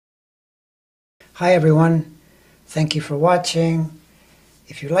Hi everyone, thank you for watching.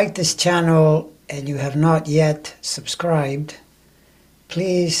 If you like this channel and you have not yet subscribed,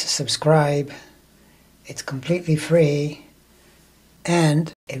 please subscribe. It's completely free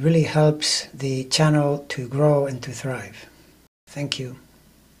and it really helps the channel to grow and to thrive. Thank you.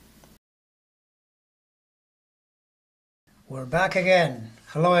 We're back again.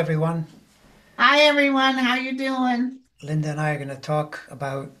 Hello everyone. Hi everyone, how you doing? Linda and I are going to talk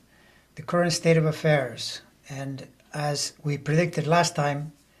about the current state of affairs. And as we predicted last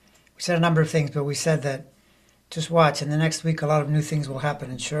time, we said a number of things, but we said that just watch, and the next week a lot of new things will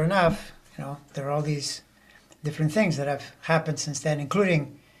happen. And sure enough, there are all these different things that have happened since then,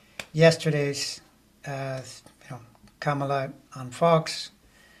 including yesterday's, Kamala on Fox,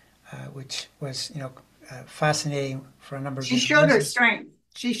 which was, fascinating for a number of She different showed her reasons. strength.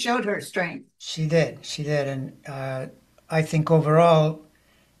 She showed her strength. She did, and I think overall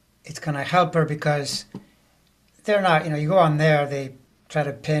it's going to help her because they're not, you go on there, they try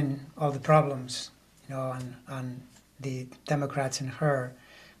to pin all the problems, on the Democrats and her.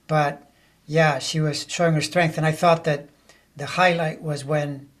 But yeah, she was showing her strength. And I thought that the highlight was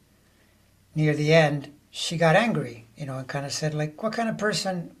when near the end, she got angry, and kind of said, like, what kind of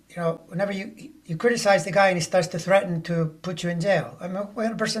person, whenever you criticize the guy and he starts to threaten to put you in jail. I mean, what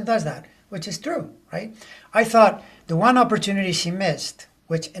kind of person does that? Which is true, right? I thought the one opportunity she missed,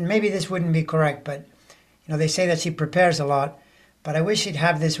 which, and maybe this wouldn't be correct, but they say that she prepares a lot, but I wish she'd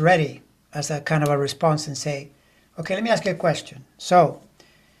have this ready as a kind of a response and say, okay, let me ask you a question. So,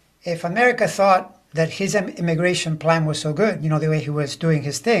 if America thought that his immigration plan was so good, the way he was doing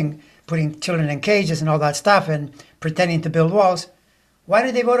his thing, putting children in cages and all that stuff and pretending to build walls, why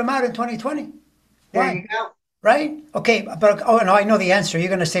did they vote him out in 2020? There Why? you go. Right? Okay, but oh no, I know the answer. You're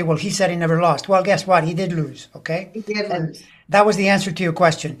going to say, well, he said he never lost. Well, guess what? He did lose. Okay, He did and lose. that was the answer to your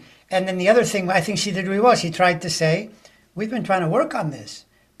question. And then the other thing I think she did really well. She tried to say, we've been trying to work on this,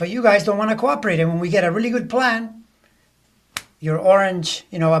 but you guys don't want to cooperate. And when we get a really good plan, your orange,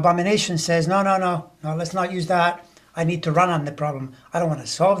 abomination says, no, no, no, no, let's not use that. I need to run on the problem. I don't want to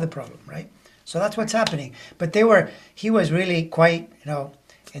solve the problem, right? So that's what's happening. But he was really quite,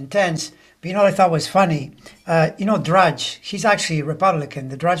 intense. But what I thought was funny, Drudge, he's actually a Republican,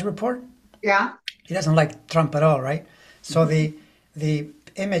 the Drudge Report. Yeah. He doesn't like Trump at all, right? So the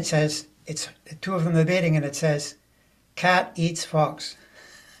image says, it's the two of them debating and it says, cat eats fox.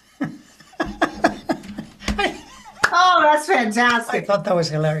 Oh, that's I fantastic. thought that was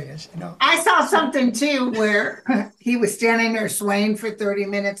hilarious. I saw something too where he was standing there swaying for 30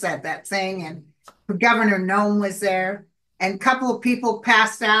 minutes at that thing, and Governor Nome was there, and a couple of people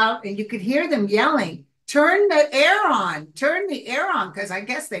passed out, and you could hear them yelling, turn the air on, because I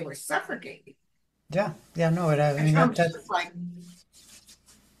guess they were suffocating. Yeah, yeah, no, I And mean Trump's just like,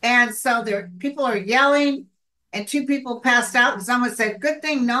 and so there people are yelling, and two people passed out, and someone said, good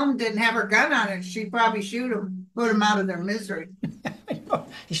thing Nome didn't have her gun on her. She'd probably shoot them, put them out of their misery.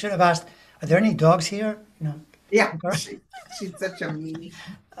 he should have asked, "Are there any dogs here?" Yeah, she's such a meanie.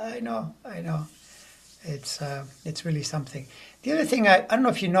 I know. It's really something. The other thing, I don't know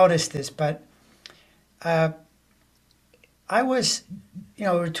if you noticed this, but I was, we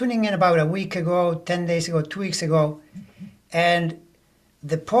were tuning in about a week ago, 10 days ago, 2 weeks ago, and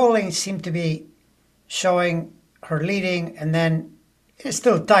the polling seemed to be showing her leading, and then it's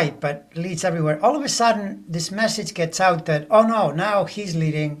still tight, but leads everywhere. All of a sudden, this message gets out that, oh no, now he's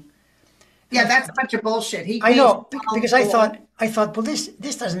leading. And Yeah, that's a bunch of bullshit. He I pays know all because for. I thought, well, this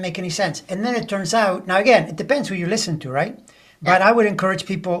doesn't make any sense. And then it turns out, now again, it depends who you listen to, right? But Yeah, I would encourage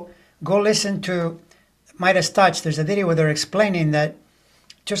people go listen to Midas Touch. There's a video where they're explaining that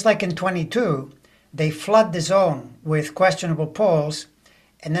just like in 22, they flood the zone with questionable polls,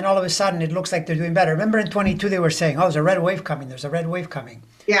 and then all of a sudden it looks like they're doing better. Remember in 22 they were saying, "Oh, there's a red wave coming. There's a red wave coming."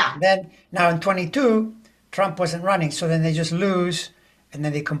 yeah, Then now in 22, Trump wasn't running, so then they just lose, and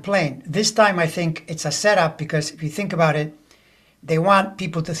then they complain. This time I think it's a setup because if you think about it, they want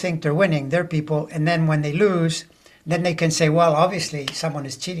people to think they're winning, their people, and then when they lose, then they can say, well, obviously someone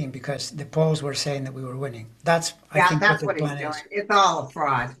is cheating because the polls were saying that we were winning. That's, I yeah, think, what that's the what he's plan doing. is. It's all a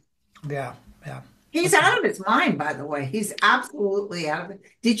fraud. Yeah, yeah. He's Okay. out of his mind, by the way. He's absolutely out of it.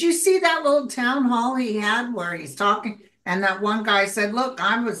 Did you see that little town hall he had where he's talking? And that one guy said, look,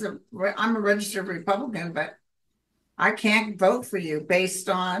 I'm a registered Republican, but I can't vote for you based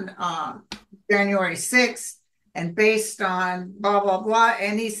on January 6th and based on blah, blah, blah.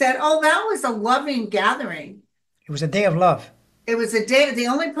 And he said, oh, that was a loving gathering. It was a day of love. It was a day. The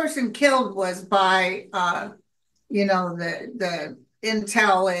only person killed was by, the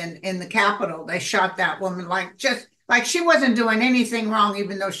intel in the Capitol. They shot that woman like just Like she wasn't doing anything wrong,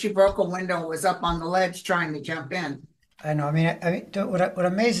 even though she broke a window and was up on the ledge trying to jump in. I know. I mean, what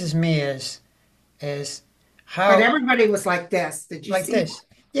amazes me is But how everybody was like this. Did you like see? this.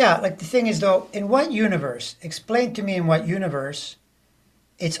 Yeah, like the thing is though, in what universe? Explain to me in what universe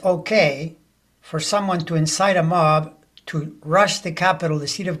it's okay for someone to incite a mob to rush the capital, the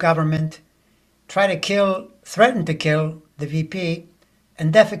seat of government, try to kill, threaten to kill the VP,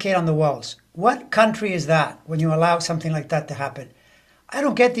 and defecate on the walls. What country is that when you allow something like that to happen? I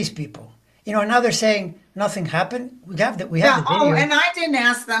don't get these people. Now they're saying nothing happened. We have the Yeah. Oh, video. and I didn't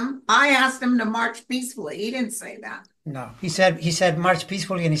ask them. I asked them to march peacefully. He didn't say that. No, he said march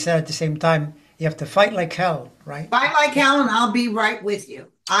peacefully, and he said at the same time you have to fight like hell, right? Fight like hell, and I'll be right with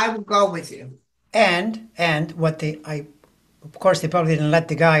you. I will go with you. And what I of course they probably didn't let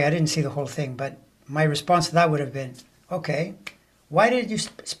the guy. I didn't see the whole thing, but my response to that would have been, okay, why did you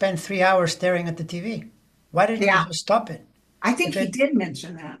spend 3 hours staring at the TV? Why didn't you Yeah. just stop it? I If think he it did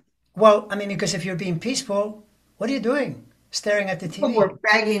mention that. well, I mean, because if you're being peaceful, what are you doing? Staring at the People TV? were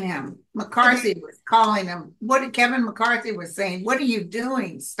begging him. Yeah, but McCarthy was calling him. What did Kevin McCarthy was saying? What are you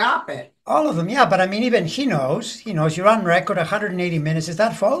doing? Stop it. all of them, yeah. But I mean, even he knows. He knows you're on record 180 minutes. Is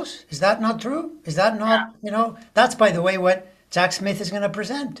that false? Is that not true? Is that Yeah. not? That's by the way what Jack Smith is going to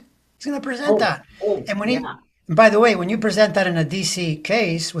present. He's going to present Oh, that. oh, And yeah. and by the way, when you present that in a DC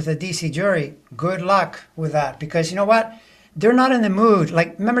case with a DC jury, good luck with that because you know what? They're not in the mood.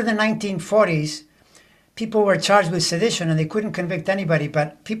 Like remember the 1940s, people were charged with sedition and they couldn't convict anybody.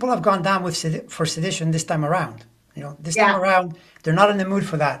 But people have gone down for sedition this time around. This time Yeah. around, they're not in the mood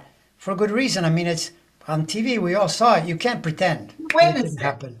for that for good reason. I mean, it's on TV. We all saw it. You can't pretend that it didn't Witnessed it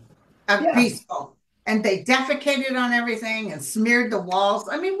happen. of Yeah, peaceful. And they defecated on everything and smeared the walls.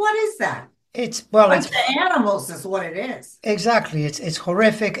 I mean, what is that? it's well, Bunch it's of animals is what it is. exactly. It's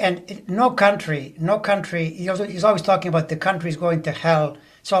horrific, and no country. He's always talking about the country's going to hell.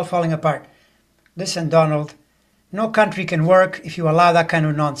 It's all falling apart. Listen, Donald. No country can work if you allow that kind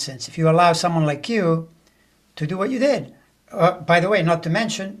of nonsense. If you allow someone like you to do what you did. By the way, not to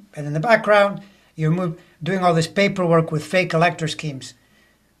mention, and in the background, you're doing all this paperwork with fake elector schemes.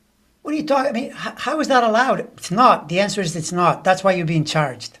 What are you talking? I mean, how is that allowed? It's not. The answer is it's not. That's why you're being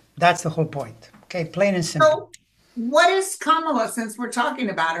charged. That's the whole point. Okay, plain and simple. So, what is Kamala, since we're talking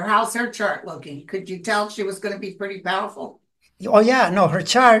about her? How's her chart looking? Could you tell she was going to be pretty powerful? Oh yeah, no, her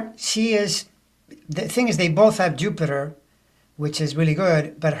chart. She is. The thing is, they both have Jupiter, which is really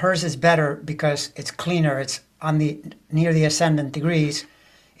good, but hers is better because it's cleaner. It's on the near the ascendant degrees.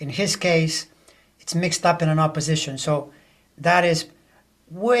 In his case, it's mixed up in an opposition. So that is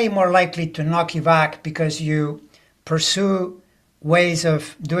way more likely to knock you back because you pursue ways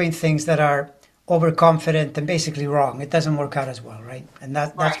of doing things that are overconfident and basically wrong. It doesn't work out as well, right? And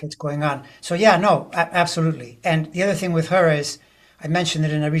that's Right. what's going on. So yeah, no, absolutely. And the other thing with her is, I mentioned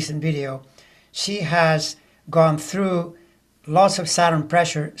it in a recent video, she has gone through lots of Saturn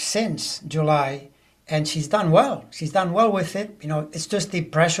pressure since July, and she's done well. She's done well with it. It's just the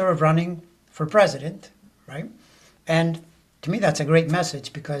pressure of running for president, right? And to me, that's a great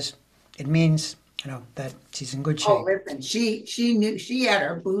message because it means, that she's in good Oh, shape. listen, she knew she had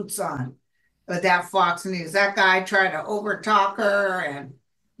her boots on with that Fox News. That guy tried to overtalk her,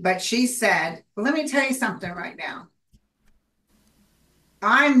 but she said, "Let me tell you something right now.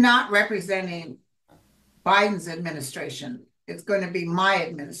 I'm not representing Biden's administration. It's going to be my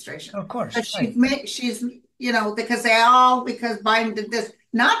administration." Of course, But right. she's because because Biden did this.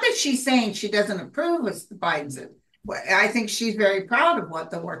 Not that she's saying she doesn't approve of Biden's. I think she's very proud of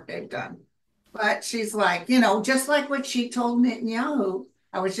what the work they've done. But she's like, just like what she told Netanyahu,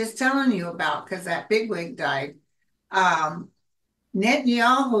 I was just telling you about because that bigwig died. Um,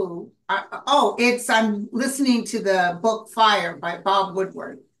 Netanyahu, I'm listening to the book Fire by Bob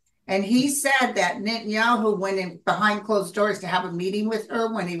Woodward. And he said that Netanyahu went in behind closed doors to have a meeting with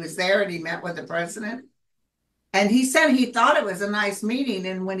her when he was there and he met with the president. And he said he thought it was a nice meeting.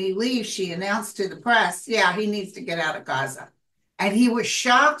 And when he leaves, she announced to the press, yeah, he needs to get out of Gaza. And he was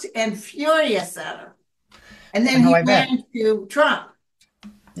shocked and furious at her. And Yeah, then no, he I bet. ran to Trump.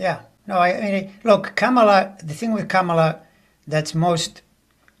 Yeah. No, I mean, look, Kamala, the thing with Kamala that's most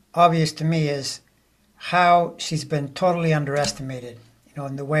obvious to me is how she's been totally underestimated,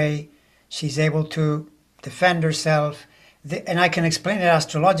 in the way she's able to defend herself. And I can explain it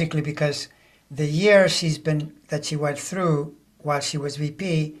astrologically because the year that she went through while she was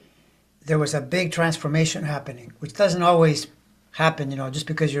VP, there was a big transformation happening, which doesn't always happen, just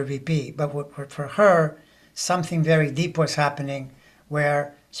because you're VP. But for her, something very deep was happening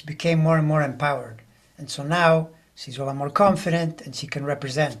where she became more and more empowered. And so now she's a lot more confident and she can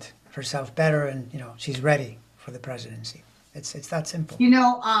represent herself better and, she's ready for the presidency. It's that simple. You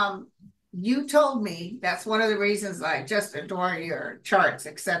know, you told me that's one of the reasons I just adore your charts,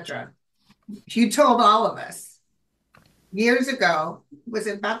 etc. You told all of us years ago, was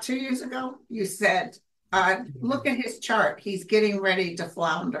it about 2 years ago? You said, look at his chart. He's getting ready to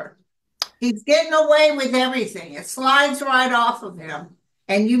flounder. He's getting away with everything. It slides right off of him.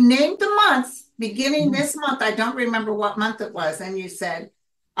 And you named the months beginning this month. I don't remember what month it was. And you said,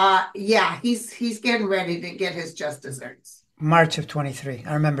 yeah, he's getting ready to get his just desserts. March of 23.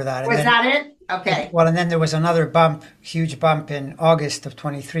 I remember that. Was that it? Okay. Well, and then there was another bump, huge bump in August of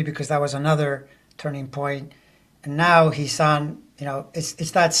 23 because that was another turning point. And now he's on,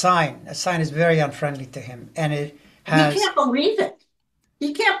 it's that sign. That sign is very unfriendly to him. And it has. He can't believe it.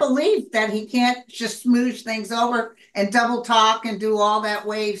 He can't believe that he can't just smooch things over and double talk and do all that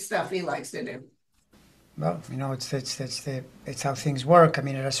wave stuff he likes to do. Well, it's how things work. I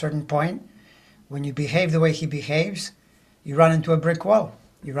mean, at a certain point, when you behave the way he behaves, you run into a brick wall.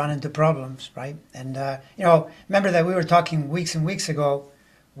 You run into problems, right? And remember that we were talking weeks and weeks ago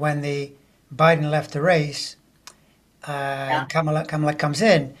when the Biden left the race, and Kamala comes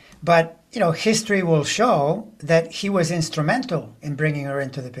in. But history will show that he was instrumental in bringing her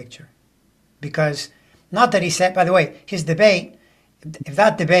into the picture, because not that he said. By the way, his debate, if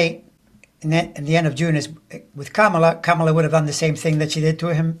that debate in the end of June is with Kamala would have done the same thing that she did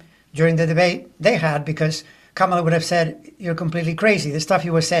to him during the debate they had, because Kamala would have said, "You're completely crazy," the stuff he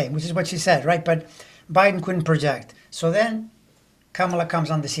was saying, which is what she said, right? But Biden couldn't project. So then Kamala comes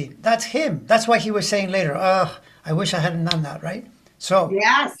on the scene. That's him. That's why he was saying later, "Oh, I wish I hadn't done that," right? So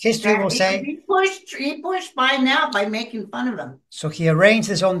yes, history will say he pushed Biden out by making fun of him. So he arranged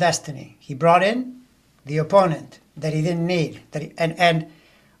his own destiny. He brought in the opponent that he didn't need. And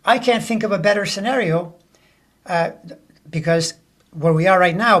I can't think of a better scenario, because where we are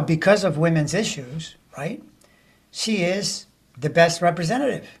right now, because of women's issues, right? She is the best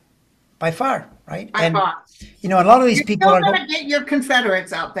representative by far, right? By far. A lot of these people are going to get your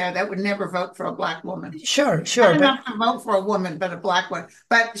Confederates out there that would never vote for a black woman. Sure. Not enough to vote for a woman, but a black one.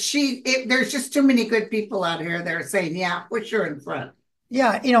 But there's just too many good people out here that are saying, yeah, push her in front.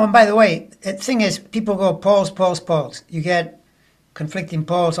 Yeah, and by the way, the thing is, people go polls. You get conflicting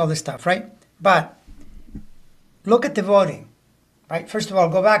polls, all this stuff, right? But look at the voting, right? First of all,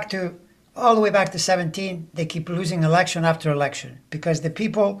 go back all the way back to 17. They keep losing election after election because the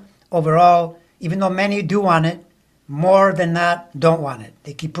people overall, even though many do want it, more than that don't want it.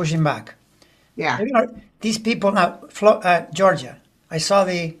 They keep pushing back. Yeah. These people now, Georgia, I saw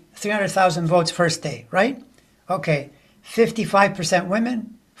the 300,000 votes first day, right? Okay, 55%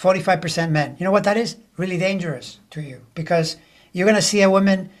 women, 45% men. You know what that is? Really dangerous to you, because you're going to see a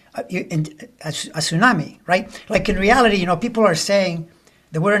woman, a tsunami, right? Like in reality, people are saying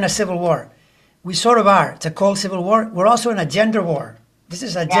that we're in a civil war. We sort of are. It's a cold civil war. We're also in a gender war. This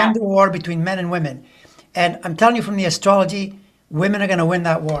is a gender war between men and women. And I'm telling you from the astrology, women are going to win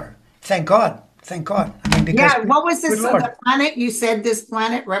that war. Thank God. Thank God. I mean, because what was this the planet? You said this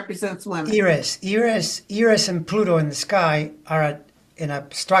planet represents women. Eris and Pluto in the sky are in a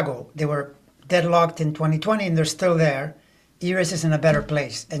struggle. They were deadlocked in 2020 and they're still there. Eris is in a better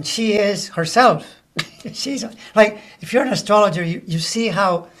place. And she is herself. She's like, if you're an astrologer, you see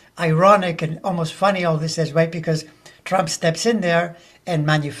how ironic and almost funny all this is, right? Because Trump steps in there and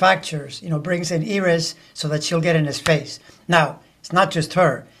manufactures, brings in Eris so that she'll get in his face. Now, it's not just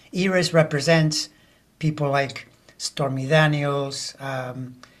her. Eris represents people like Stormy Daniels,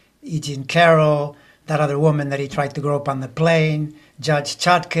 E. Jean Carroll, that other woman that he tried to grow up on the plane, Judge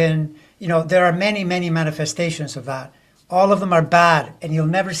Chutkan. There are many, many manifestations of that. All of them are bad, and you'll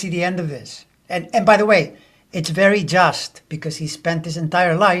never see the end of this. And by the way, it's very just because he spent his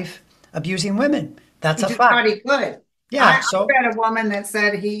entire life abusing women. That's a fact. Thought he could. Yeah. I read a woman that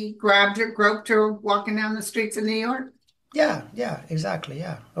said he groped her walking down the streets of New York. Yeah, exactly.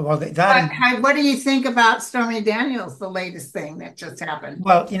 Yeah. Well, what do you think about Stormy Daniels, the latest thing that just happened?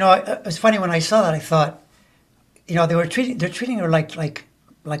 Well, it was funny when I saw that. I thought, they're treating her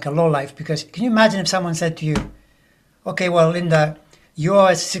like a lowlife, because can you imagine if someone said to you, "Okay, well, Linda, you owe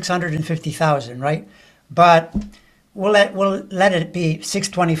us 650,000, right? But we'll let it be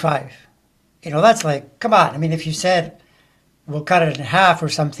 625." That's like, come on. I mean, if you said we'll cut it in half or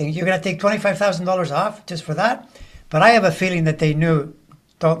something, you're going to take $25,000 off just for that. But I have a feeling that they knew,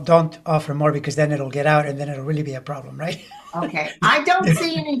 don't offer more, because then it'll get out and then it'll really be a problem, right? Okay. I don't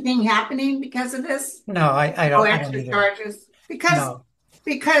see anything happening because of this. No, I don't. No extra charges.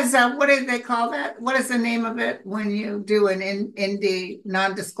 Because what do they call that? What is the name of it when you do an ND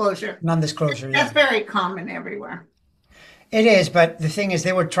non-disclosure? Non-disclosure, That's very common everywhere. It is, but the thing is,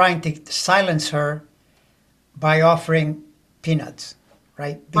 they were trying to silence her by offering peanuts,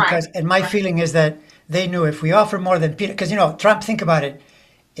 right? Right, Because, and my right. feeling is that they knew if we offer more than peanuts, because, Trump, think about it.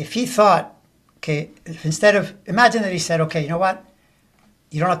 If he thought, okay, if instead of, imagine that he said, okay, you know what?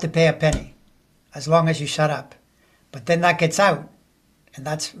 You don't have to pay a penny as long as you shut up. But then that gets out, and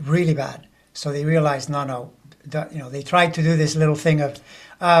that's really bad. So they realized, no, no, they tried to do this little thing of,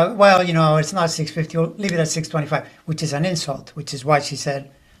 well, it's not 650. We'll leave it at 625, which is an insult. Which is why she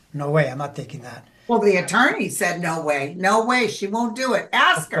said, no way, I'm not taking that. Well, the attorney said, no way, no way, she won't do it. Of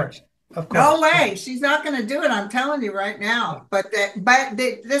Ask her. course, of No course, yeah, way, she's not going to do it. I'm telling you right now.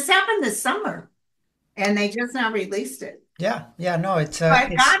 This happened this summer, and they just now released it. yeah, yeah. No, But it's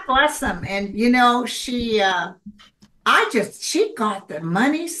God bless them. And she got the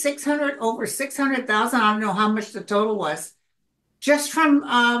money, 600, over 600,000. I don't know how much the total was, just from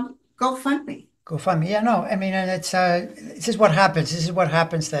GoFundMe. GoFundMe. Yeah, no, I mean, and this is what happens. This is what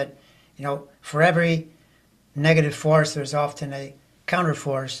happens that, for every negative force, there's often a counter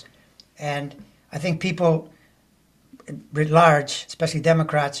force, and I think people writ large, especially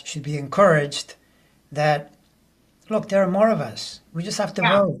Democrats, should be encouraged that look, there are more of us. We just have to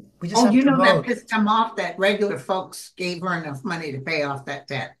Yeah. vote. We just Oh, have you to know that vote. pissed him off that regular folks gave her enough money to pay off that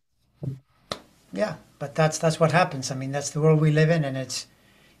debt. Yeah, but that's what happens. I mean, that's the world we live in, and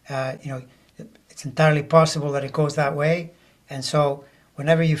uh, you know, it's entirely possible that it goes that way. And so,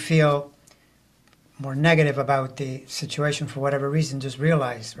 whenever you feel more negative about the situation for whatever reason, just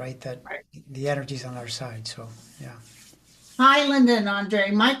realize, right, that Right. the energy's on our side. So, yeah. Hi, Linda and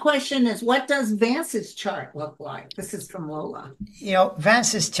Andre. My question is, what does Vance's chart look like? This is from Lola.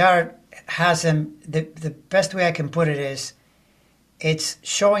 Vance's chart has him. The best way I can put it is, it's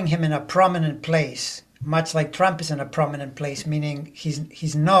showing him in a prominent place, much like Trump is in a prominent place, meaning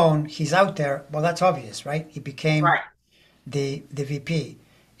he's known, he's out there. Well, that's obvious, right? He became Right. the VP.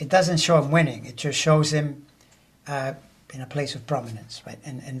 It doesn't show him winning. It just shows him uh, in a place of prominence, right?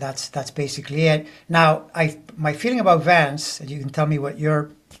 And that's basically it. Now, my feeling about Vance, and you can tell me what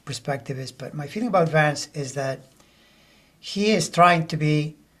your perspective is, but my feeling about Vance is that he is trying to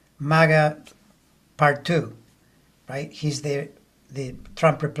be MAGA Part Two, right? He's the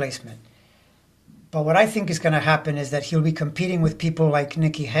Trump replacement. But what I think is going to happen is that he'll be competing with people like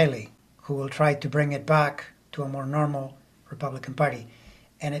Nikki Haley, who will try to bring it back to a more normal Republican Party.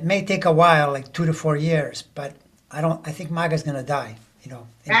 And it may take a while, like 2 to 4 years, but I think MAGA's going to die, in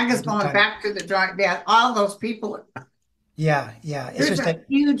Aga's due going time. back to the drawing. Yeah, all those people. Yeah, yeah. It's There's just a that,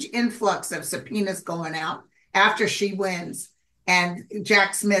 huge influx of subpoenas going out after she wins, and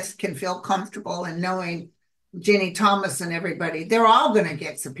Jack Smith can feel comfortable in knowing Ginny Thomas and everybody. They're all going to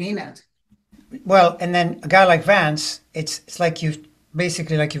get subpoenaed. well, and then a guy like Vance, it's like you've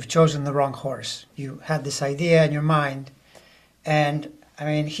chosen the wrong horse. You had this idea in your mind, and I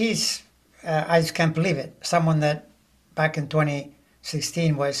mean, I just can't believe it. Someone that back in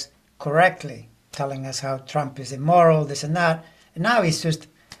 2016 was correctly telling us how Trump is immoral, this and that. And now he's just,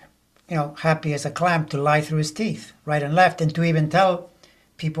 happy as a clam to lie through his teeth, right and left, and to even tell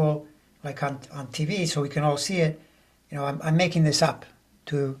people, like on TV, so we can all see it, I'm making this up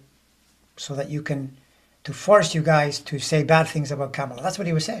to, so that you can, to force you guys to say bad things about Kamala. That's what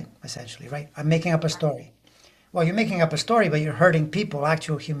he was saying, essentially, right? I'm making up a story. Well, you're making up a story, but you're hurting people,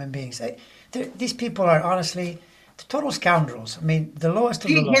 actual human beings. These people are honestly the total scoundrels. I mean, the lowest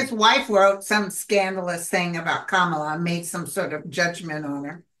of the low. His wife wrote some scandalous thing about Kamala, made some sort of judgment on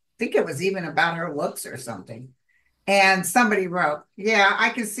her. I think it was even about her looks or something. And somebody wrote, "Yeah, I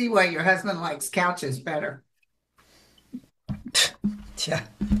can see why your husband likes couches better." Yeah,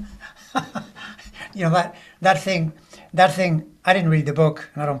 that thing. I didn't read the book,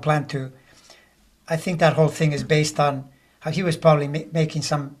 and I don't plan to. I think that whole thing is based on how he was probably making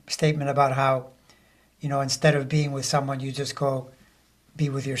some statement about how, instead of being with someone, you just go be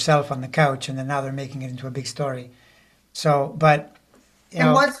with yourself on the couch, and then now they're making it into a big story. So, but you It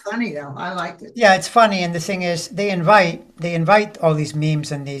know, was funny though. I liked it. yeah, it's funny, and the thing is, they invite all these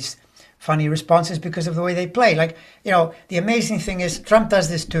memes and these funny responses because of the way they play. Like, the amazing thing is Trump does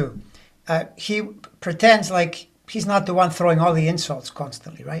this too. He pretends like he's not the one throwing all the insults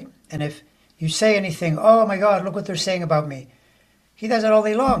constantly, right? And if you say anything, oh my God, look what they're saying about me. He does it all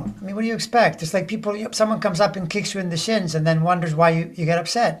day long. I mean, what do you expect? It's like someone comes up and kicks you in the shins and then wonders why you get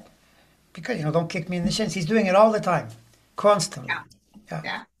upset. Because, don't kick me in the shins. He's doing it all the time, constantly. Yeah, Yeah.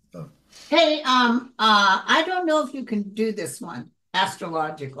 yeah. So, Hey, I don't know if you can do this one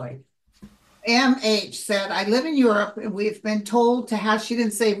astrologically. MH said, I live in Europe and we've been told to have, she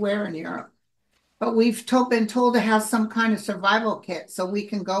didn't say where in Europe, but been told to have some kind of survival kit so we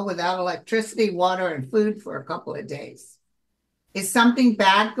can go without electricity, water, and food for a couple of days. Is something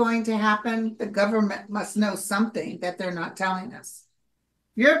bad going to happen? The government must know something that they're not telling us.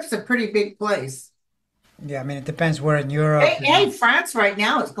 Europe's a pretty big place. Yeah, I mean, it depends where in Europe. Hey, France right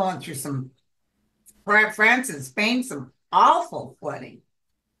now is going through some, France and Spain, some awful flooding.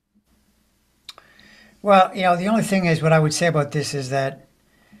 Well, the only thing is what I would say about this is that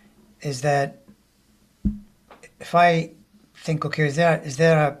if I think, okay, is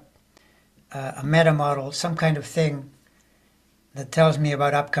there a meta model, some kind of thing that tells me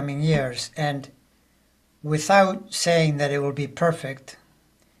about upcoming years, and without saying that it will be perfect,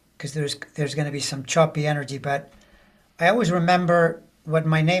 because there's going to be some choppy energy, but I always remember what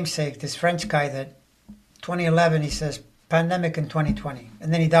my namesake, this French guy, that 2011, he says pandemic in 2020,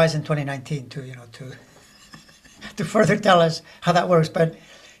 and then he dies in 2019 to to further tell us how that works. But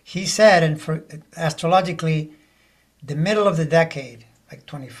he said, and for astrologically, the middle of the decade, like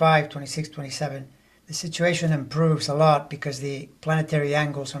 25, 26, 27, the situation improves a lot because the planetary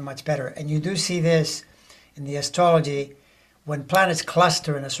angles are much better. And you do see this in the astrology when planets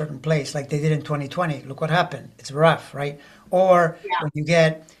cluster in a certain place, like they did in 2020. Look what happened. It's rough, right? Or Yeah. when you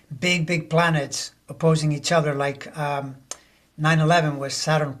get big, big planets opposing each other, like 9/11 was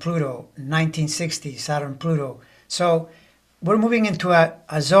Saturn Pluto, 1960 Saturn Pluto. So we're moving into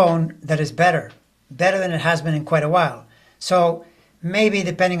a zone that is better than it has been in quite a while. So maybe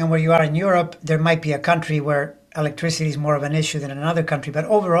depending on where you are in Europe, there might be a country where electricity is more of an issue than another country. But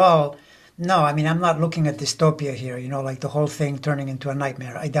overall, no, I mean, I'm not looking at dystopia here, like the whole thing turning into a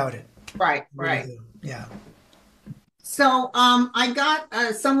nightmare. I doubt it. Right, I really right. do. Yeah. So I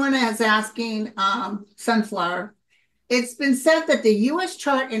got someone is asking Sunflower. It's been said that the US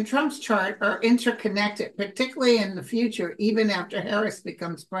chart and Trump's chart are interconnected, particularly in the future, even after Harris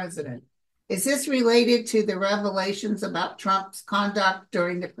becomes president. Is this related to the revelations about Trump's conduct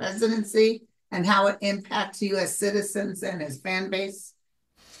during the presidency and how it impacts US citizens and his fan base?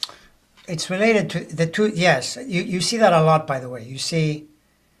 It's related to the two. Yes. You see that a lot, by the way. You see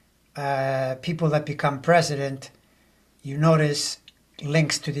people that become president, you notice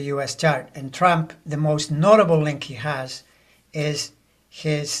links to the US chart. And Trump, the most notable link he has is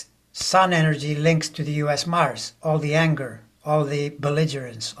his sun energy links to the US Mars, all the anger, all the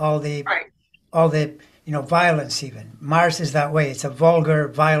belligerence, Right. all the violence even. Mars is that way. It's a vulgar,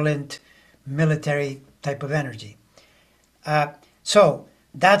 violent, military type of energy. So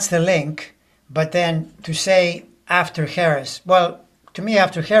that's the link. But then to say after Harris, well, to me,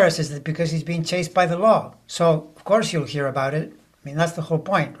 after Harris is that because he's being chased by the law. So of course you'll hear about it. I mean, that's the whole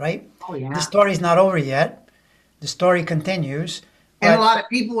point, right? Oh, The yeah. story's not over yet. The story continues, And a but lot of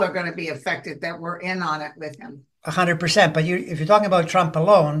people are going to be affected that were in on it with him. 100%. But if you're talking about Trump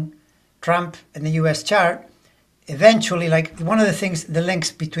alone, Trump and the U.S. chart, eventually, like one of the things, the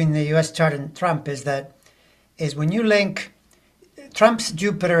links between the U.S. chart and Trump is when you link Trump's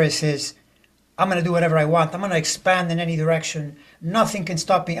Jupiter is his, I'm going to do whatever I want. I'm going to expand in any direction. Nothing can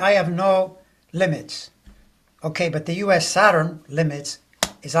stop me. I have no limits. Okay, but the US Saturn limits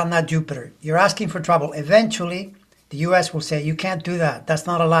is on that Jupiter. You're asking for trouble. Eventually, the US will say, you can't do that. That's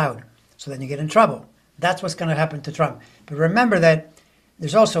not allowed. So then you get in trouble. That's what's going to happen to Trump. But remember that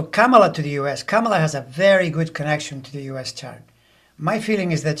there's also Kamala to the US. Kamala has a very good connection to the US chart. My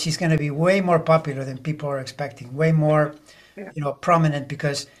feeling is that she's going to be way more popular than people are expecting, way more, Yeah. prominent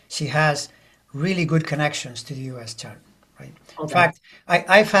because she has really good connections to the US chart, right? In Okay. fact,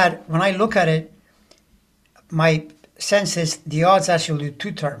 when I look at it, my sense is the odds actually do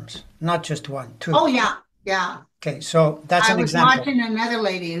two terms, not just one, Oh, two. yeah. Yeah. Okay, so that's I an was example. watching another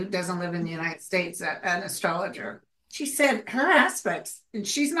lady who doesn't live in the United States, an astrologer. She said her aspects, and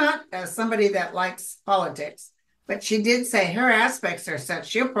she's not somebody that likes politics, but she did say her aspects are such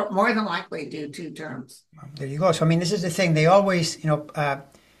she'll more than likely do two terms. There you go. So, I mean, this is the thing. They always,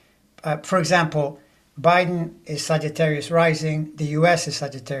 for example, Biden is Sagittarius rising, the US is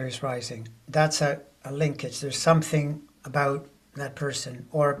Sagittarius rising. That's a linkage. There's something about that person.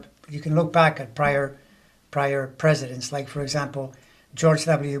 Or you can look back at prior presidents, like, for example, George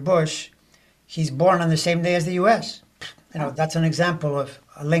W. Bush. He's born on the same day as the US. That's an example of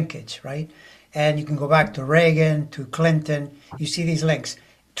a linkage, right? And you can go back to Reagan, to Clinton. You see these links.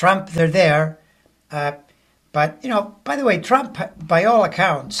 Trump, they're there. Uh, but, by the way, Trump, by all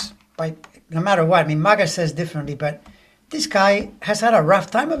accounts, no matter what, I mean, MAGA says differently, but this guy has had a rough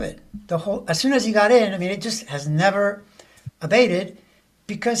time of it. As soon as he got in, I mean, it just has never abated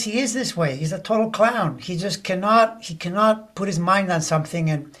because he is this way. He's a total clown. He cannot put his mind on something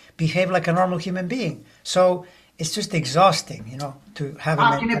and behave like a normal human being. So it's just exhausting, to have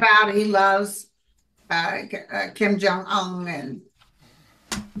him. Talking about he loves Kim Jong Un, and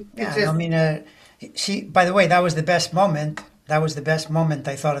it's Yeah, no, I just mean, by the way, that was the best moment that was the best moment,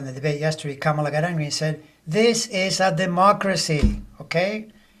 I thought, in the debate yesterday. Kamala got angry and said, "This is a democracy, okay?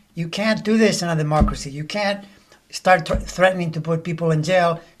 You can't do this in a democracy. You can't start threatening to put people in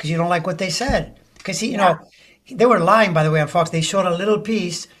jail because you don't like what they said." Because they were lying, by the way, on Fox. They showed a little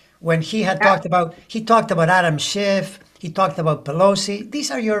piece when Yeah. he talked about Adam Schiff, he talked about Pelosi. These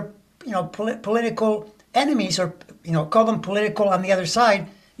are your, political enemies, or call them political on the other side.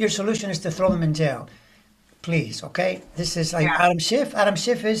 Your solution is to throw them in jail. Please, okay? This is like Yeah. Adam Schiff. Adam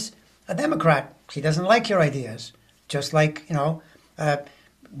Schiff is a Democrat. He doesn't like your ideas. Just like,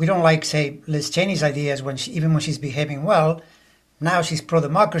 we don't like, say, Liz Cheney's ideas even when she's behaving well. Now she's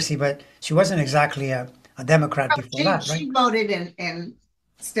pro-democracy, but she wasn't exactly a Democrat before She that, right? she voted in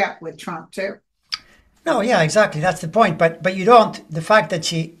step with Trump too. No, yeah, exactly. That's the point. But you don't. The fact that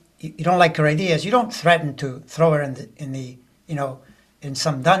you don't like her ideas, you don't threaten to throw her in the in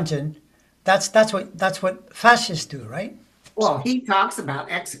some dungeon. That's what fascists do, right? Well, he talks about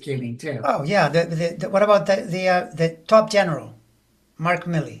executing too. Oh yeah. What about the top general, Mark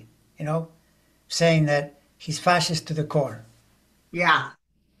Milley? Saying that he's fascist to the core. Yeah.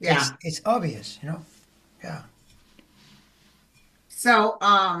 It's Yeah. it's obvious. Yeah. So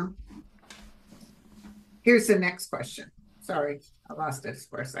here's the next question. Sorry, I lost this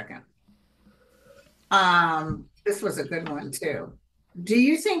for a second. This was a good one too. Do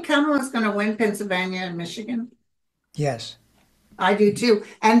you think Kamala's going to win Pennsylvania and Michigan? Yes. I do too.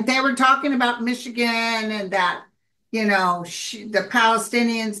 And they were talking about Michigan and that, the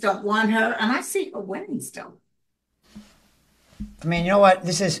Palestinians don't want her. And I see her winning still. I mean, you know what?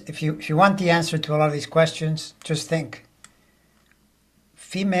 This is if you want the answer to a lot of these questions, just think.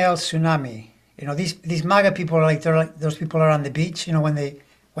 Female tsunami. These MAGA people are like those people are on the beach.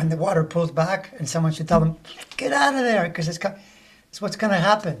 When the water pulls back, and someone should tell them, "Get out of there," because it's what's going to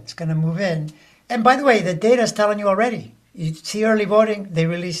happen. It's going to move in. And by the way, the data is telling you already. You see early voting, they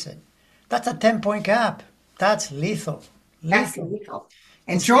release it. That's a 10-point gap. That's lethal. That's Lethal. legal.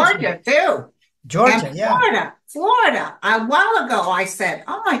 And It's lethal. Georgia too. And Georgia, yeah. Florida. A while ago, I said,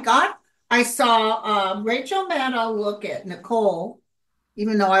 "Oh my God!" I saw Rachel Maddow look at Nicole,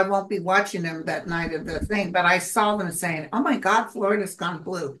 even though I won't be watching them that night of the thing. But I saw them saying, "Oh my God, Florida's gone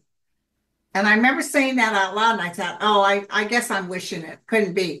blue." And I remember saying that out loud, and I thought, "Oh, I guess I'm wishing it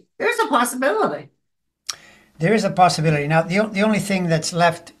couldn't be." There's a possibility. There is a possibility. Now, the only thing that's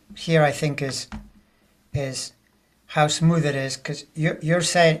left here, I think, is how smooth it is. Because you're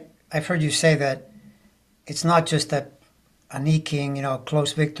saying, I've heard you say that it's not just an eking,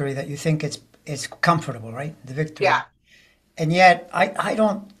 close victory. That you think it's comfortable, right? The victory. Yeah. And yet, I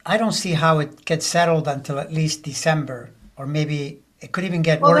don't see how it gets settled until at least December, or maybe it could even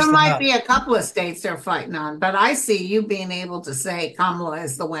get Well, worse there than might that. be a couple of states they're fighting on, but I see you being able to say Kamala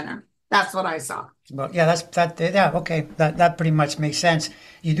is the winner. That's what I saw. But yeah, yeah, okay, that pretty much makes sense.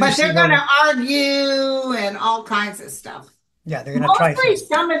 You do But see they're though, going to argue and all kinds of stuff. yeah, they're gonna try Mostly to.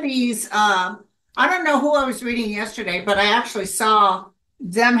 some of these, I don't know who I was reading yesterday, but I actually saw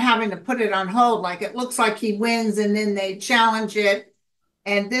them having to put it on hold. Like it looks like he wins and then they challenge it.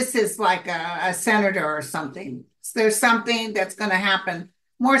 And this is like a senator or something. So there's something that's going to happen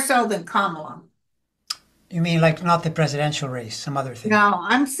more so than Kamala. You mean like not the presidential race, some other thing? No,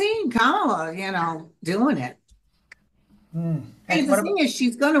 I'm seeing Kamala, doing it. Hey, And the what thing about? is,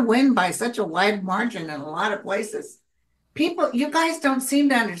 she's going to win by such a wide margin in a lot of places. People, you guys don't seem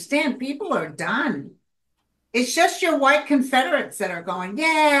to understand. People are done. It's just your white Confederates that are going,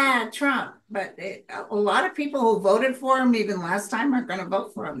 yeah, Trump. But a lot of people who voted for him even last time are going to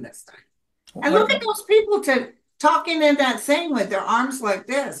vote for him this time. And What look at about? those people talking in that thing with their arms like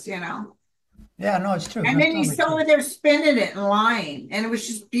this. Yeah, no, it's true. And No, it's then he's totally still true. over there spinning it and lying. And it was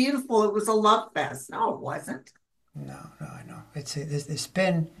just beautiful. It was a love fest. No, it wasn't. No, no, I know. The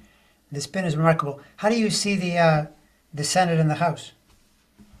spin. The spin is remarkable. How do you see the Senate and the House?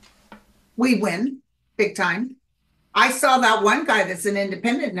 We win big time. I saw that one guy that's an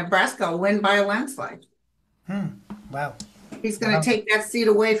independent in Nebraska win by a landslide. Wow, He's going to wow. take that seat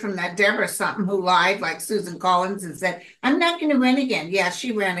away from that Deborah something who lied like Susan Collins and said, "I'm not going to run again." Yeah,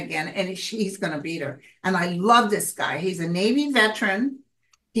 she ran again and he's going to beat her. And I love this guy. He's a Navy veteran.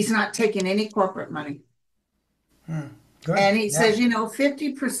 He's not taking any corporate money. Good. And he Yeah. says,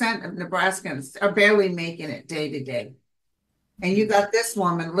 50% of Nebraskans are barely making it day to day. And you got this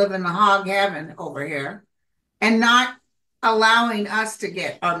woman living the hog heaven over here and not allowing us to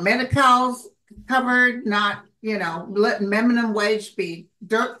get our medicals covered, not, letting minimum wage be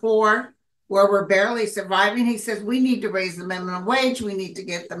dirt poor where we're barely surviving. He says we need to raise the minimum wage. We need to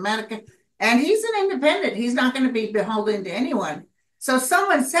get the medical. And he's an independent. He's not going to be beholden to anyone. So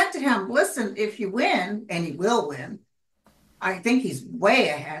someone said to him, "Listen, if you win, and he will win, I think he's way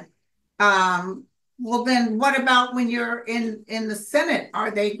ahead. Well, then what about when you're in the Senate?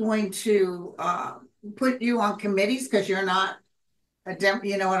 Are they going to put you on committees because you're not a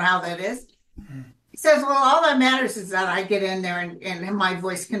you know how that is? He says, well, all that matters is that I get in there and my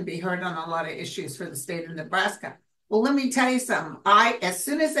voice can be heard on a lot of issues for the state of Nebraska. Well, let me tell you something. As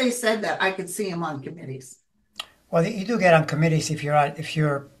soon as they said that, I could see him on committees. Well, you do get on committees if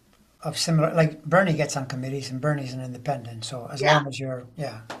you're of similar, like Bernie gets on committees, and Bernie's an independent. So as Yeah. long as you're,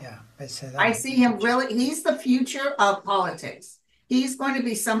 yeah, yeah, it's that I might see be him good. really, he's the future of politics. He's going to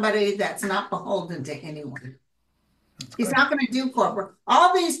be somebody that's not beholden to anyone. It's He's good. not going to do corporate.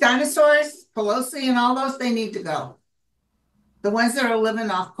 All these dinosaurs, Pelosi and all those, they need to go. The ones that are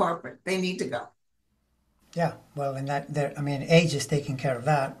living off corporate, they need to go. Yeah. Well, and that there, I mean, age is taking care of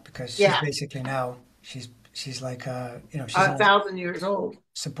that because she's Yeah, basically now she's like she's a on a thousand years old.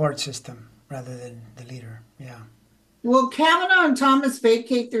 support system rather than the leader. Yeah. Will Kavanaugh and Thomas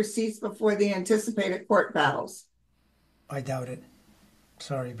vacate their seats before the anticipated court battles? I doubt it.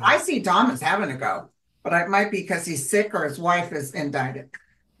 Sorry, but I see Thomas having to go, but it might be because he's sick or his wife is indicted.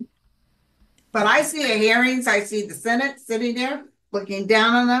 But I see the hearings, I see the Senate sitting there looking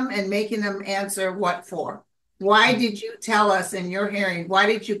down on them and making them answer what for. Why did you tell us in your hearing? Why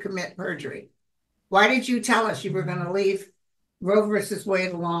did you commit perjury? Why did you tell us you were going to leave Roe versus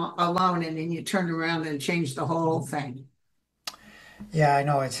Wade alone and then you turned around and changed the whole thing? yeah, I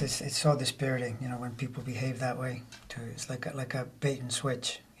know it's so dispiriting, when people behave that way. Too, it's like a bait and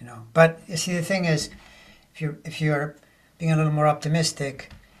switch, But you see, the thing is, if you're being a little more optimistic,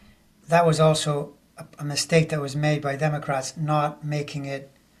 that was also a mistake that was made by Democrats not making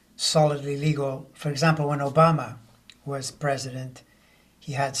it solidly legal. For example, when Obama was president,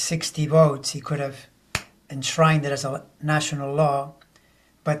 he had 60 votes. He could have enshrined it as a national law,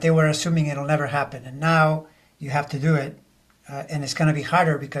 but they were assuming it'll never happen. And now you have to do it, and it's going to be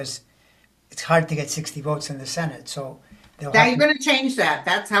harder because it's hard to get 60 votes in the Senate. So they'll Now have you're to. going to change that.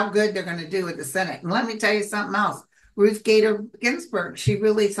 That's how good they're going to do with the Senate. And let me tell you something else. Ruth Gator Ginsburg, she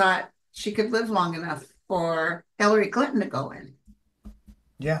really thought she could live long enough for Hillary Clinton to go in.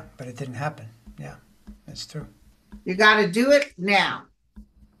 Yeah, but it didn't happen. Yeah, that's true. You got to do it now.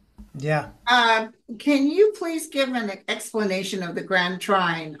 Yeah, Uh, can you please give an explanation of the Grand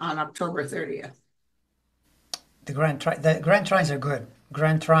Trine on October 30th? the Grand Trines are good.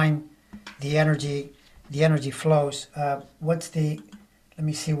 Grand Trine, the energy flows. What's the? Let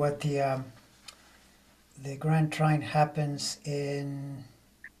me see what the Grand Trine happens in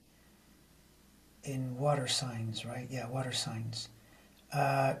water signs, right? Yeah, water signs.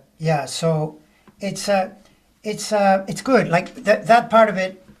 Yeah, so it's it's good. Like that part of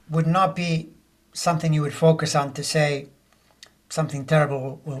it would not be something you would focus on to say something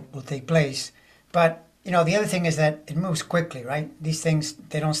terrible will take place. But the other thing is that it moves quickly, right? These things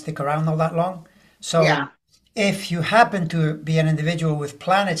they don't stick around all that long. So Yeah, if you happen to be an individual with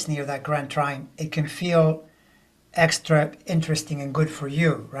planets near that Grand Trine, it can feel extra interesting and good for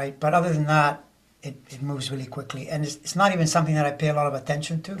you, right? But other than that, it moves really quickly. And it's not even something that I pay a lot of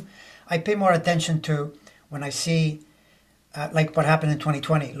attention to. I pay more attention to when I see, like what happened in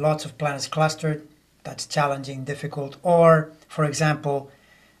 2020, lots of planets clustered. That's challenging, difficult. Or, for example,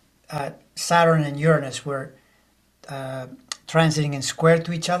 Saturn and Uranus were transiting in square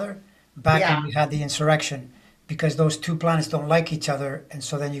to each other back when yeah, we had the insurrection, because those two planets don't like each other, and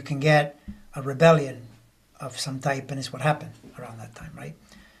so then you can get a rebellion of some type, and it's what happened around that time, right?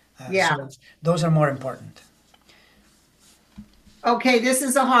 yeah. So those are more important. Okay, this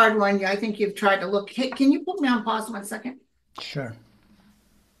is a hard one. I think you've tried to look. Hey, can you put me on pause 1 second? Sure.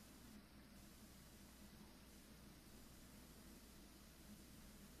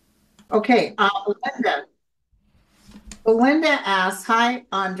 Okay, Linda. Belinda asks, hi,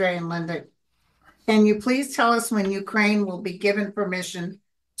 Andre and Linda. Can you please tell us when Ukraine will be given permission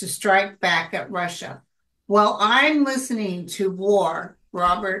to strike back at Russia? Well, I'm listening to War,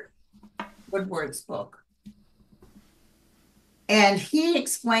 Robert Woodward's book, and he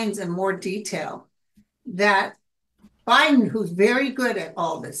explains in more detail that Biden, who's very good at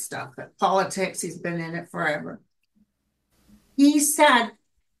all this stuff, at politics, he's been in it forever. He said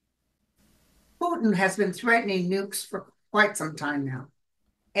Putin has been threatening nukes for quite some time now.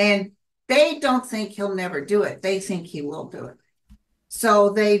 And they don't think he'll never do it. They think he will do it.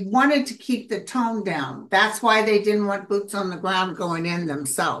 So they wanted to keep the tone down. That's why they didn't want boots on the ground going in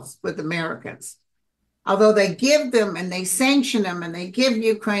themselves with Americans. Although they give them and they sanction them and they give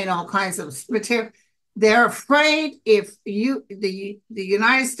Ukraine all kinds of material, they're afraid if the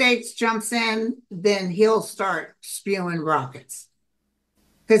United States jumps in, then he'll start spewing rockets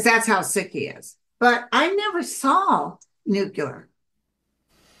because that's how sick he is. But I never saw nuclear.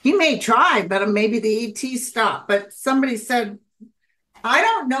 He may try, but maybe the ET stop. But somebody said, I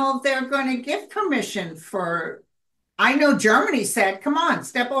don't know if they're going to give permission for. I know Germany said, "Come on,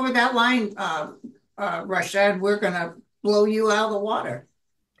 step over that line, Russia, and we're going to blow you out of the water."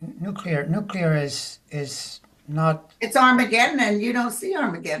 Nuclear is not. It's Armageddon, and you don't see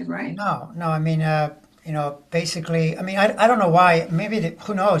Armageddon, right? No, no. I mean, basically, I mean, I don't know why. Maybe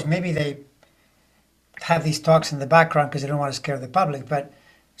who knows? Maybe they have these talks in the background because they don't want to scare the public. But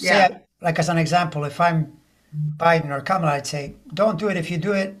say, Yeah. like as an example, if I'm Biden or Kamala, I'd say, don't do it. If you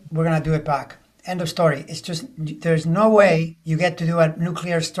do it, we're gonna do it back. End of story. It's just there's no way you get to do a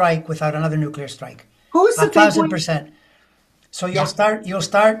nuclear strike without another nuclear strike. Who's A the big thousand one? percent. So Yeah. you'll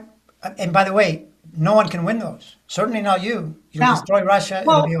start, and by the way, no one can win those. Certainly not you. You'll No. destroy Russia,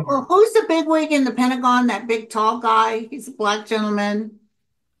 it'll be over. Well, who's the big wig in the Pentagon? That big tall guy. He's a black gentleman.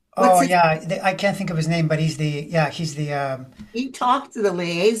 What's Oh his? yeah, I can't think of his name, but he's the He talked to the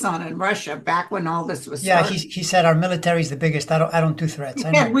liaison in Russia back when all this was yeah, starting. he said our military is the biggest. I don't do threats.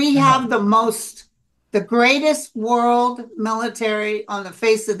 I And know. we I know. have the greatest world military on the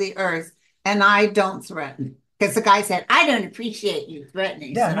face of the earth, and I don't threaten. Because the guy said, I don't appreciate you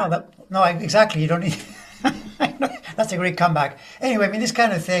threatening. Yeah, So, no, exactly. You don't need. That's a great comeback. Anyway, I mean, this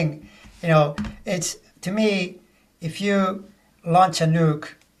kind of thing, it's to me, if you launch a nuke,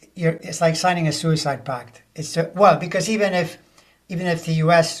 it's like signing a suicide pact. It's well, because even if the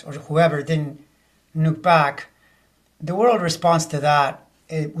U.S. or whoever didn't nuke back, the world response to that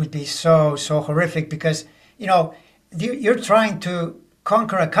it would be so horrific because you're trying to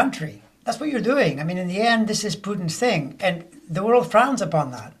conquer a country. That's what you're doing. I mean, in the end, this is Putin's thing, and the world frowns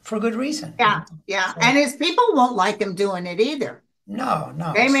upon that for good reason. yeah, yeah. So And his people won't like him doing it either. no,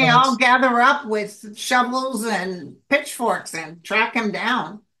 no. They may So all it's gather up with shovels and pitchforks and track him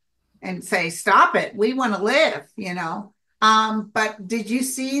down and say, "Stop it! We want to live." But did you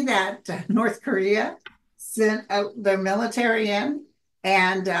see that North Korea sent their military in,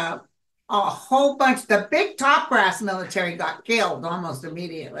 and a whole bunch? The big top brass military got killed almost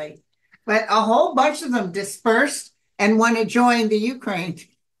immediately, but a whole bunch of them dispersed and want to join the Ukraine.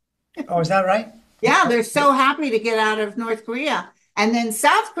 oh, is that right? Yeah, they're so happy to get out of North Korea. And then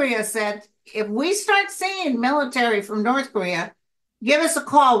South Korea said, if we start seeing military from North Korea, give us a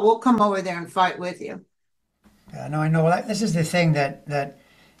call. We'll come over there and fight with you. No, I know. Well, this is the thing that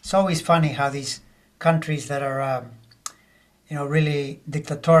it's always funny how these countries that are really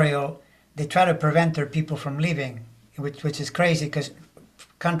dictatorial, they try to prevent their people from leaving, which is crazy because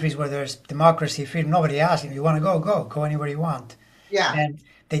countries where there's democracy, freedom, nobody asks you. You want to go anywhere you want, Yeah. and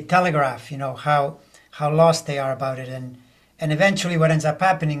they telegraph, how lost they are about it, and eventually what ends up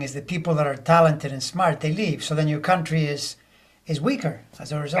happening is the people that are talented and smart they leave. So then your country is weaker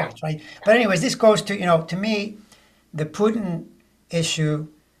as a Yeah. result, right? But anyways, this goes to me, the Putin issue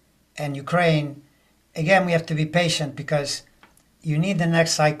and Ukraine. Again, we have to be patient because you need the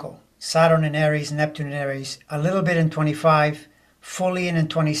next cycle. Saturn in Aries, Neptune in Aries, a little bit in 25, fully in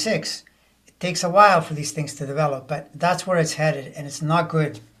 26. It takes a while for these things to develop, but that's where it's headed, and it's not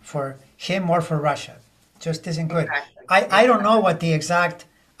good for him or for Russia. It just isn't good. Exactly. I don't know what the exact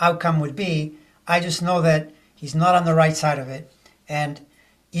outcome would be. I just know that he's not on the right side of it. And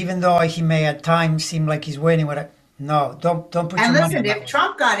even though he may at times seem like he's winning, no, don't put And your money on listen, that if one.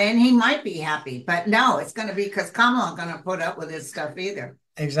 Trump got in, he might be happy. But no, it's going to be because Kamala going to put up with his stuff either.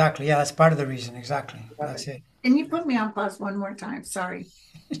 Exactly. Yeah, that's part of the reason. Exactly. That's it. Can you put me on pause one more time? Sorry.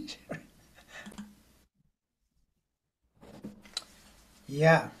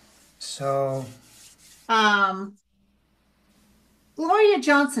 Yeah. So Um, Gloria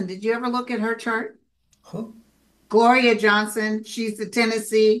Johnson, did you ever look at her chart? who? Gloria Johnson, she's the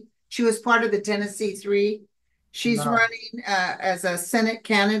Tennessee. She was part of the Tennessee Three. She's No, running as a Senate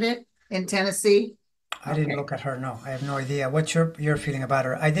candidate in Tennessee. I didn't Okay. look at her. No, I have no idea. What's your feeling about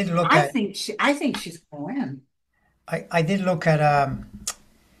her? I did look I at think she's going to win. I did look at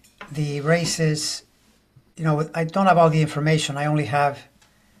the races. I don't have all the information. I only have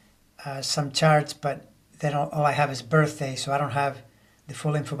some charts, but then all I have is birthday, so I don't have the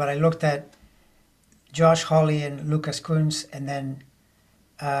full info. But I looked at Josh Hawley and Lucas Kunz, and then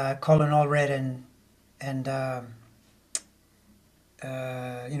Colin Allred and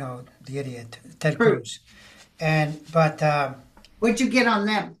the idiot Ted True. Cruz. But What'd you get on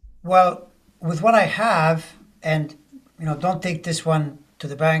them? well, with what I have, and don't take this one to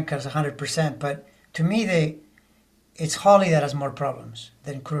the bank as 100%, but to me, it's Hawley that has more problems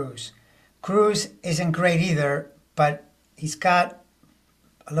than Cruz. Cruz isn't great either, but he's got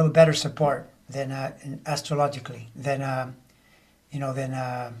a little better support than astrologically than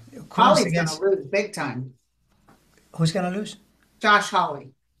Cruz Holly's going to against. lose big time. Who's going to lose? Josh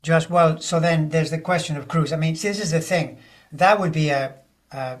Hawley. Just well, so then there's the question of Cruz. I mean, see, this is the thing. That would be a,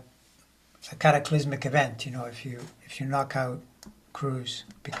 a cataclysmic event, if you knock out Cruz,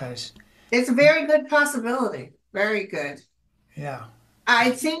 because It's a very good possibility. Very good. yeah,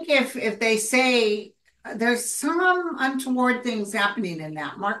 I think if they say there's some untoward things happening in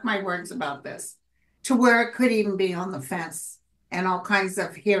that, mark my words about this, to where it could even be on the fence and all kinds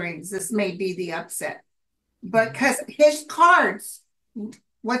of hearings. This may be the upset. But because his cards,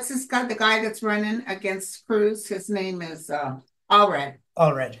 what's this guy, the guy that's running against Cruz? His name is Allred.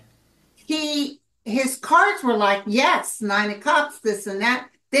 Allred. His cards were like, yes, nine of cups, this and that.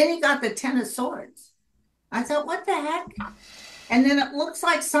 Then he got the 10 of swords. I thought, what the heck? And then it looks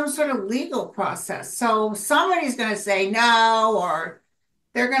like some sort of legal process. So somebody's going to say no, or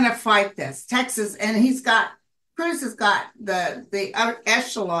they're going to fight this. Texas, and Cruz has got the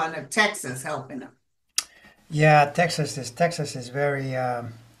echelon of Texas helping him. Yeah, Texas is very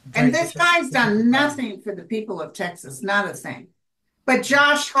And this guy's done nothing for the people of Texas, not a thing. But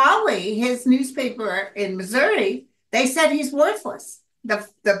Josh Hawley, his newspaper in Missouri, they said he's worthless.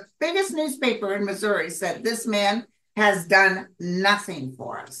 The biggest newspaper in Missouri said this man has done nothing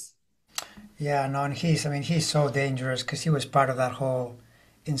for us. Yeah, no, and he's so dangerous because he was part of that whole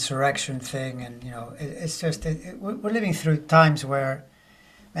insurrection thing, and it's just we're living through times where,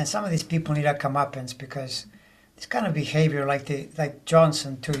 man, some of these people need a comeuppance because this kind of behavior, like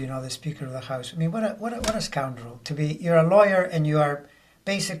Johnson too, the Speaker of the House. I mean, what a scoundrel to be. You're a lawyer and you are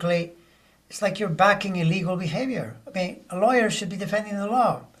basically, it's like you're backing illegal behavior. I mean, a lawyer should be defending the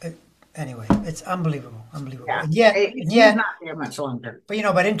law. Anyway, it's unbelievable, unbelievable. Yeah, And he's yet, not there much longer.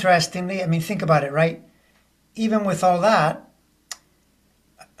 but interestingly, I mean, think about it, right? Even with all that,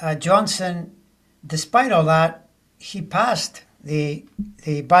 Johnson, despite all that, he passed the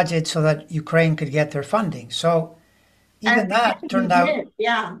budget so that Ukraine could get their funding. So even And that he turned out, did,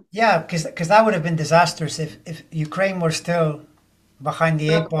 yeah. yeah, because that would have been disastrous if Ukraine were still behind the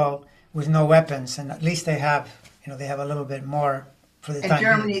eight ball with no weapons, and at least they have a little bit more for the And time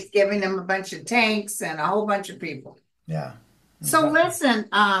being. Germany's giving them a bunch of tanks and a whole bunch of people. Yeah. So listen,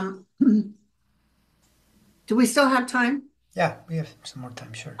 do we still have time? Yeah, we have some more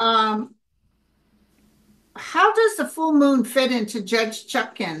time, sure. How does the full moon fit into Judge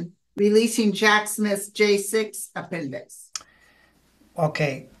Chutkan releasing Jack Smith's J6 appendix?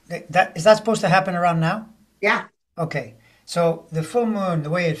 Okay, is that supposed to happen around now? Yeah. Okay, so the full moon, the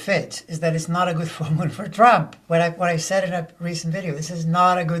way it fits, is that it's not a good full moon for Trump. What I said in a recent video, this is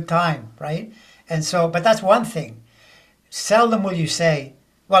not a good time, right? And so, but that's one thing. Seldom will you say,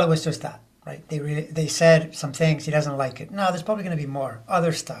 well, it was just that, right? They said some things, he doesn't like it. No, there's probably going to be more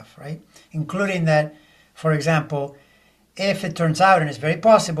other stuff, right? Including that, for example, if it turns out, and it's very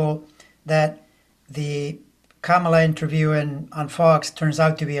possible, that the Kamala interview on Fox turns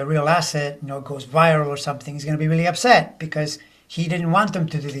out to be a real asset, goes viral or something, he's going to be really upset because he didn't want them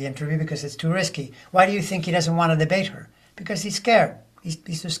to do the interview because it's too risky. Why do you think he doesn't want to debate her? Because he's scared. He's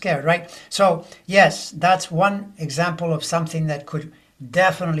too scared, right? So, yes, that's one example of something that could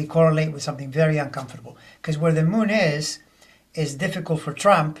definitely correlate with something very uncomfortable. Because where the moon is difficult for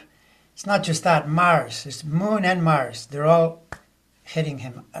Trump. It's not just that. Mars, it's moon and Mars. They're all hitting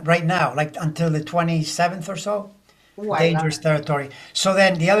him right now, like until the 27th or so. Dangerous territory. So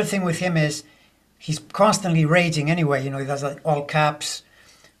then the other thing with him is he's constantly raging anyway. He does like all caps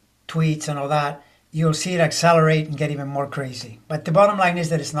tweets and all that. You'll see it accelerate and get even more crazy. But the bottom line is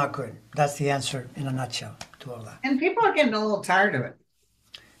that it's not good. That's the answer in a nutshell to all that. And people are getting a little tired of it.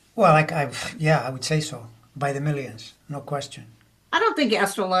 Well, I would say so. By the millions, no question. I don't think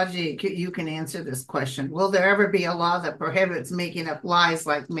astrology, you can answer this question. Will there ever be a law that prohibits making up lies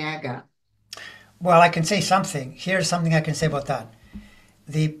like MAGA? Well, I can say something. Here's something I can say about that.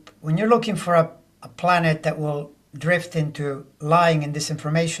 When you're looking for a planet that will drift into lying and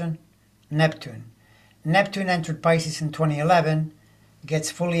disinformation, Neptune. Neptune entered Pisces in 2011,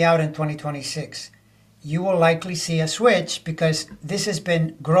 gets fully out in 2026. You will likely see a switch because this has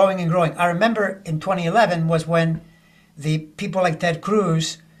been growing and growing. I remember in 2011 was when the people like Ted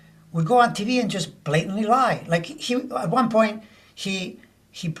Cruz would go on TV and just blatantly lie. Like at one point, he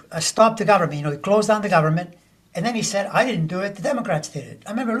stopped the government. He closed down the government, and then he said, "I didn't do it. The Democrats did it."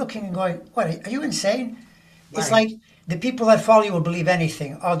 I remember looking and going, "What? Are you insane?" Right. It's like the people that follow you will believe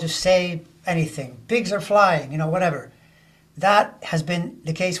anything. I'll just say anything. Pigs are flying. Whatever. That has been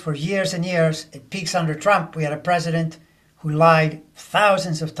the case for years and years. It peaks under Trump. We had a president who lied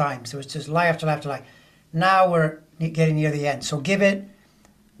thousands of times. It was just lie after lie after lie. Now we're getting near the end. So give it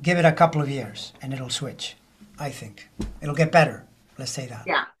a couple of years and it'll switch. I think it'll get better. Let's say that.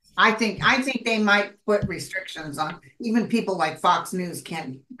 Yeah. I think they might put restrictions on even people like Fox News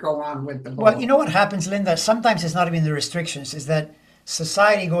can't go on with the Well, you bull. know what happens, Linda? Sometimes it's not even the restrictions, is that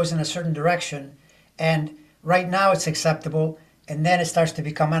society goes in a certain direction, and right now it's acceptable, and then it starts to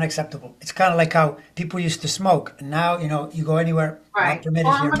become unacceptable. It's kind of like how people used to smoke, and now, you go anywhere, not Right. permitted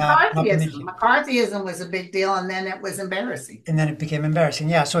Or here, not permitted McCarthyism. here. McCarthyism was a big deal, and then it was embarrassing. And then it became embarrassing.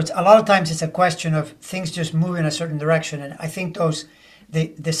 Yeah, so it's a lot of times it's a question of things just move in a certain direction, and I think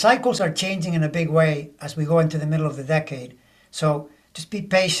the cycles are changing in a big way as we go into the middle of the decade. So just be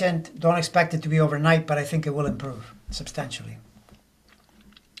patient. Don't expect it to be overnight, but I think it will improve substantially.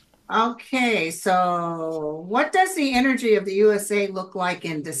 Okay, so what does the energy of the USA look like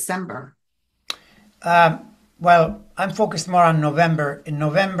in December? Well, I'm focused more on November. In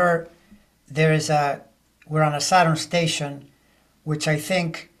November, there is a we're on a Saturn station, which I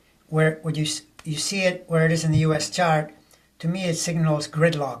think where when you see it where it is in the U.S. chart, to me it signals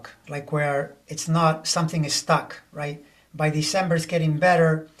gridlock, like where it's not something is stuck. Right by December, it's getting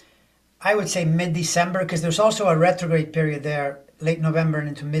better. I would say mid-December because there's also a retrograde period there, late November and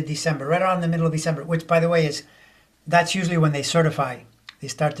into mid-December, right around the middle of December, which by the way is that's usually when they certify. They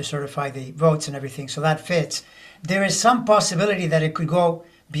start to certify the votes and everything, so that fits. There is some possibility that it could go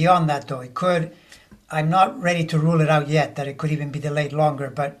beyond that, though. It could. I'm not ready to rule it out yet. That it could even be delayed longer,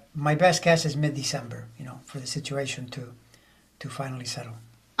 but my best guess is mid-December. For the situation to finally settle.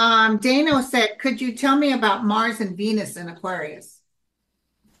 Dano said, could you tell me about Mars and Venus in Aquarius?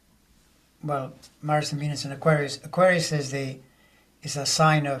 Well, Mars and Venus and Aquarius. Aquarius is a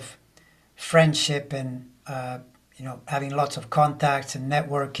sign of friendship and having lots of contacts and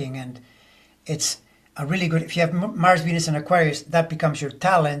networking, and it's a really good. If you have Mars, Venus, and Aquarius, that becomes your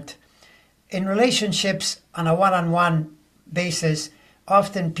talent in relationships on a one-on-one basis.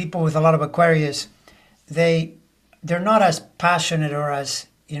 Often, people with a lot of Aquarius, they they're not as passionate or as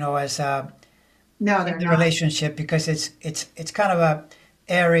as No, in they're the not. relationship because it's kind of a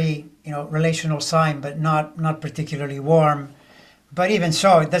airy relational sign, but not particularly warm. But even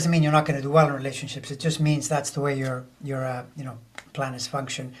so, it doesn't mean you're not going to do well in relationships. It just means that's the way your planets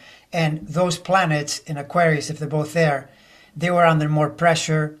function. And those planets in Aquarius, if they're both there, they were under more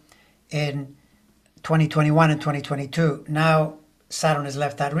pressure in 2021 and 2022. Now Saturn has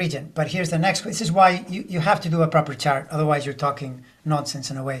left that region. But here's the next. This is why you have to do a proper chart. Otherwise, you're talking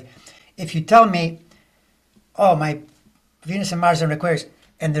nonsense in a way. If you tell me, oh, my Venus and Mars are in Aquarius,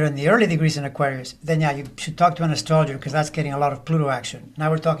 and they're in the early degrees in Aquarius, then yeah, you should talk to an astrologer because that's getting a lot of Pluto action. Now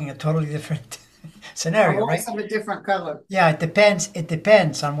we're talking a totally different A scenario, right? horse of a different color. Yeah, it depends. It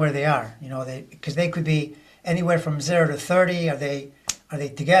depends on where they are. They could be anywhere from 0 to 30. Are they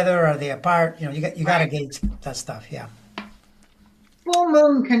together? Are they apart? You got to Right. gauge that stuff. Yeah. Full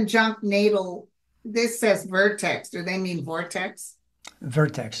moon conjunct natal. This says vertex. Do they mean vortex?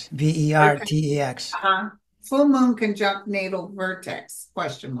 Vertex. Vertex. Vertex. Uh-huh. Full moon conjunct natal vertex?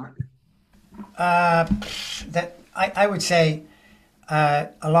 Question mark. Uh, that I would say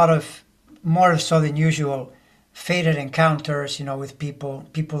a lot of more so than usual fated encounters. With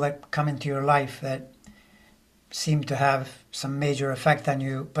people that come into your life that seem to have some major effect on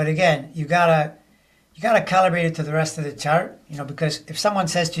you. But again, you gotta calibrate it to the rest of the chart. Because if someone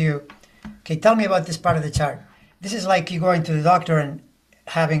says to you, "Okay, tell me about this part of the chart," this is like you going to the doctor and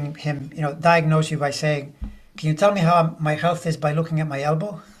having him, diagnose you by saying, "Can you tell me how my health is by looking at my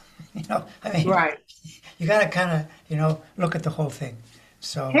elbow?" I mean, Right. you gotta kind of, look at the whole thing.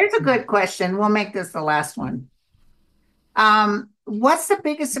 So Here's a good question. We'll make this the last one. What's the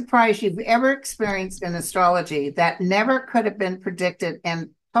biggest surprise you've ever experienced in astrology that never could have been predicted and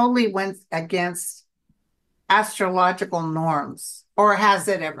totally went against astrological norms? Or has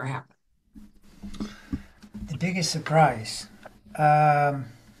it ever happened? the biggest surprise. Um,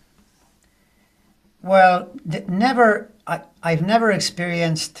 well, never. I've never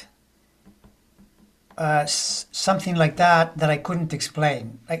experienced something like that I couldn't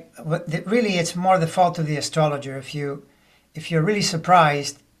explain. Really, it's more the fault of the astrologer. If you're really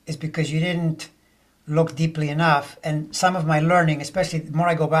surprised, it's because you didn't look deeply enough. And some of my learning, especially the more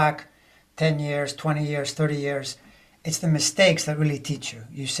I go back, 10 years, 20 years, 30 years, it's the mistakes that really teach you.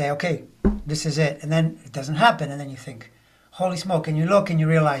 You say, okay, this is it, and then it doesn't happen, and then you think, holy smoke, and you look and you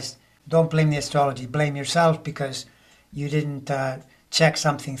realize, don't blame the astrology, blame yourself because you didn't check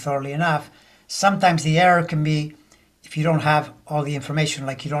something thoroughly enough. Sometimes the error can be if you don't have all the information,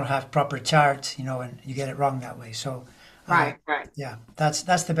 like you don't have proper charts, and you get it wrong that way. So, uh, Right, right. yeah,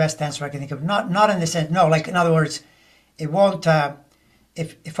 that's the best answer I can think of. Not in the sense, no, like in other words, it won't.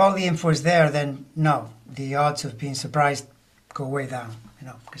 If all the info is there, then no, the odds of being surprised go way down.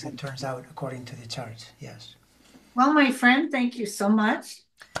 Because it turns out according to the charts. Yes. Well, my friend, thank you so much.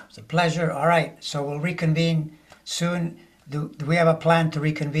 It's a pleasure. All right, so we'll reconvene soon. Do we have a plan to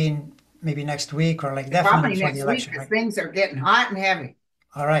reconvene maybe next week or like definitely Probably before the next week election, because right? things are getting hot and heavy.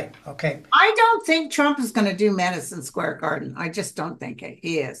 All right, okay. I don't think Trump is going to do Madison Square Garden. I just don't think it.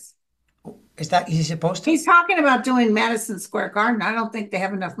 He is. Is he supposed to? He's talking about doing Madison Square Garden. I don't think they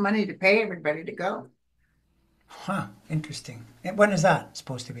have enough money to pay everybody to go. Huh, interesting. And when is that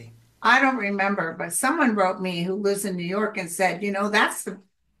supposed to be? I don't remember, but someone wrote me who lives in New York and said, that's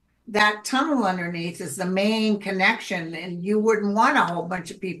that tunnel underneath is the main connection, and you wouldn't want a whole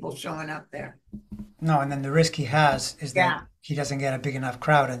bunch of people showing up there. No, and then the risk he has is that Yeah. he doesn't get a big enough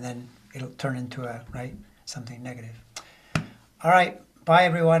crowd and then it'll turn into something negative. All right, bye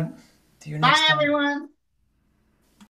everyone. See you next Bye, time. everyone.